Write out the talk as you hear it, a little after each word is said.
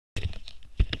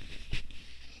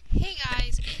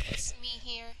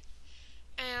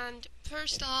And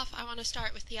first off, I want to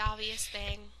start with the obvious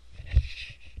thing.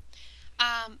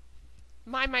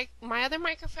 My other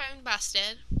microphone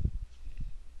busted.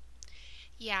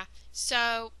 Yeah,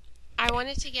 so I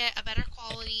wanted to get a better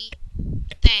quality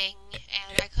thing,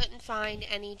 and I couldn't find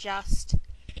any just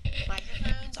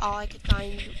microphones. All I could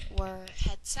find were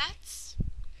headsets.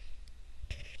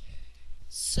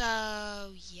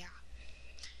 So, yeah.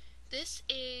 This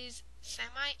is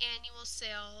semi-annual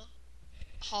sale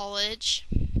haulage.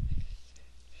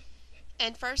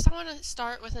 And first I want to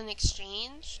start with an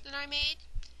exchange that I made.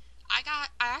 I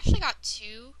actually got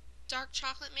 2 dark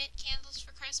chocolate mint candles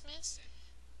for Christmas,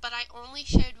 but I only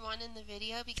showed one in the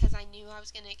video because I knew I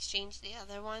was going to exchange the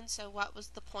other one, so what was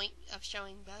the point of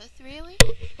showing both, really?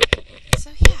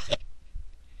 So yeah.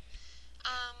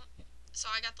 So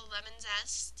I got the lemon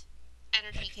zest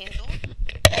energy candle.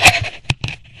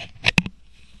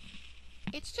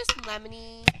 It's just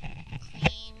lemony,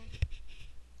 clean.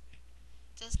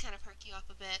 Does kind of perk you up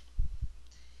a bit.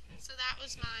 So that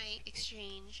was my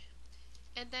exchange.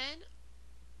 And then,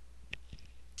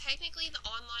 technically the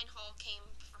online haul came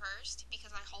first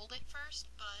because I hauled it first,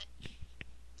 but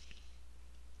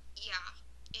yeah,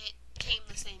 it came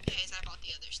the same day as I bought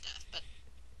the other stuff, but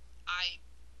I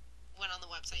went on the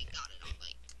website and got it on,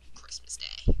 like, Christmas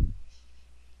Day.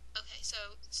 Okay, so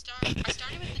I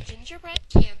started with the gingerbread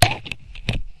candle,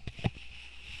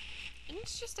 and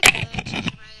it's just a good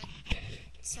gingerbread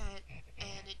scent,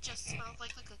 and it just smells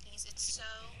like the cookies. It's so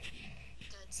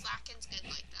good. Slacken's good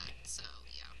like that, so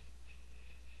yeah.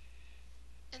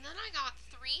 And then I got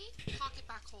 3 pocket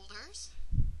back holders.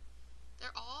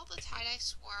 They're all the tie-dye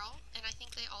swirl, and I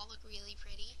think they all look really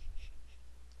pretty.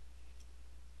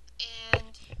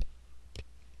 And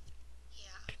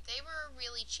yeah, they were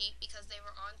really cheap because they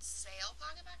were on sale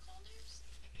pocket back holders.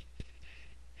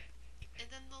 And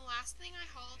then the last thing I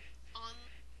hauled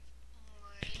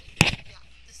online, yeah,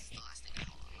 this is the last thing I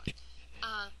hauled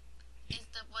online,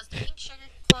 was the pink sugar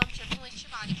plum triple lace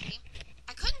body cream.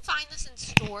 I couldn't find this in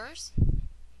stores,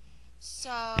 so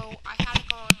I had to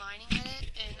go online and get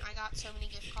it, and I got so many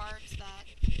gift cards that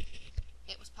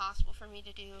it was possible for me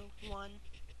to do one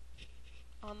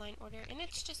online order, and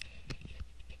it's just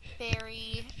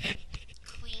very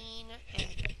clean, and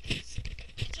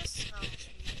it just smells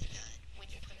really good when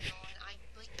you put it on. I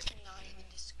cannot even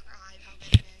describe how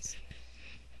good it is.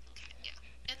 Okay, yeah.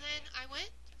 And then I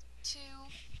went to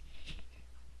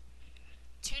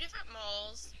 2 different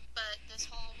malls, but this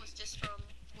haul was just from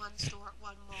one store at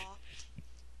one mall.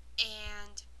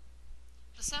 And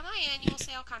the semi-annual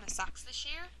sale kind of sucks this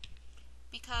year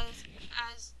because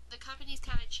as the company's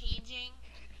kind of changing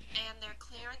and they're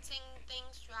clearancing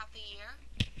things throughout the year,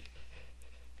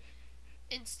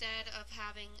 instead of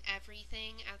having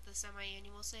everything at the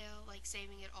semi-annual sale, like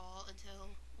saving it all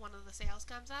until one of the sales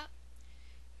comes up,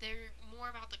 they're more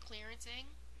about the clearancing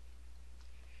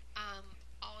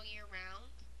all year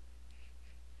round.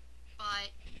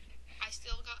 But I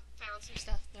still found some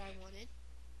stuff that I wanted.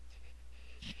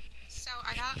 So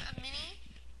I got a mini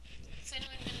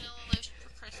cinnamon vanilla lotion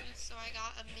for Christmas, so I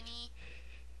got a mini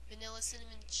vanilla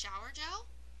cinnamon shower gel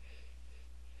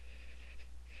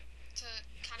to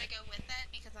kind of go with it,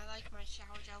 because I like my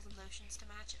shower gels and lotions to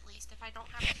match at least. If I don't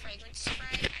have a fragrance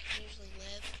spray, I can usually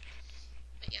live.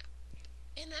 But yeah.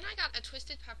 And then I got a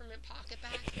twisted peppermint pocket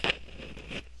bag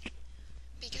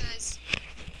because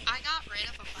I got rid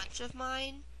of a bunch of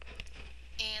mine,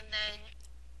 and then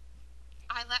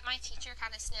I let my teacher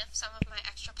kind of sniff some of my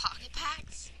extra pocket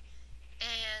packs,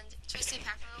 and twisted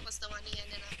peppermint was the one he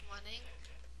ended up wanting,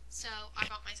 so I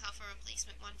bought myself a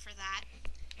replacement one for that.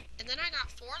 And then I got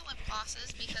 4 lip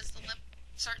glosses because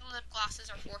certain lip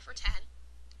glosses are 4 for $10.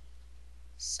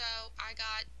 So I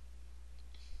got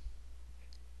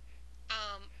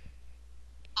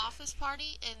Office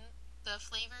Party, and the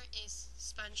flavor is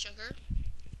spun sugar.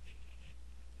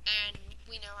 And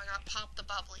we know I got Pop the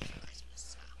Bubbly for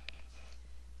Christmas, so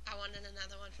I wanted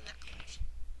another one from that collection.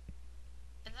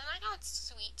 And then I got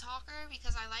Sweet Talker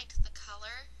because I liked the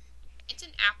color. It's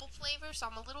an apple flavor, so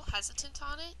I'm a little hesitant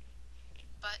on it,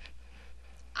 but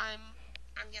I'm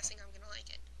guessing I'm gonna like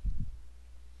it.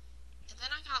 And then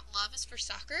I got Love is for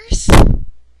Suckers,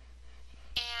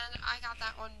 and I got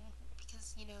that one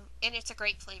because, and it's a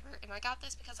great flavor, and I got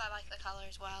this because I like the color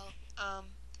as well,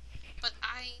 but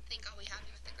I think I'll be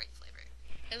happy with the grape flavor.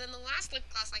 And then the last lip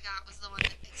gloss I got was the one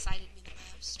that excited me the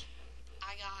most.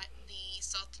 I got the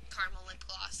salted caramel lip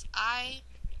gloss. I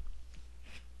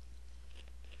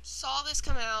saw this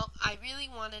come out, I really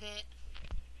wanted it,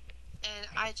 and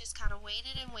I just kind of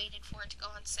waited and waited for it to go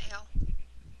on sale.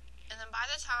 And then by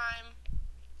the time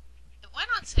it went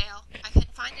on sale, I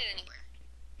couldn't find it anywhere.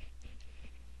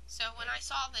 So when I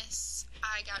saw this,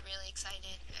 I got really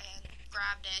excited and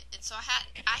grabbed it, and so I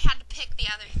had to pick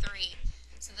the other 3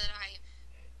 so that I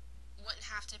wouldn't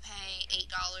have to pay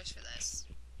 $8 for this.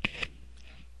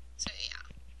 So yeah.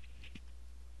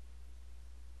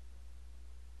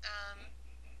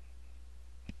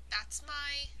 That's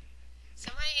my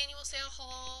semi-annual sale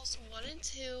hauls 1 and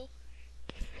 2,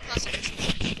 plus a Christmas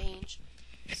exchange.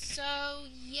 So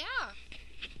yeah.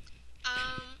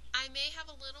 I may have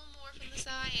a little more from the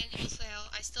semi-annual sale.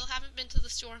 I still haven't been to the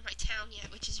store in my town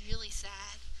yet, which is really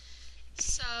sad.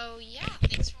 So yeah,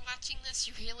 thanks for watching this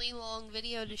really long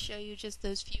video to show you just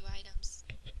those few items.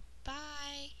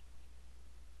 Bye!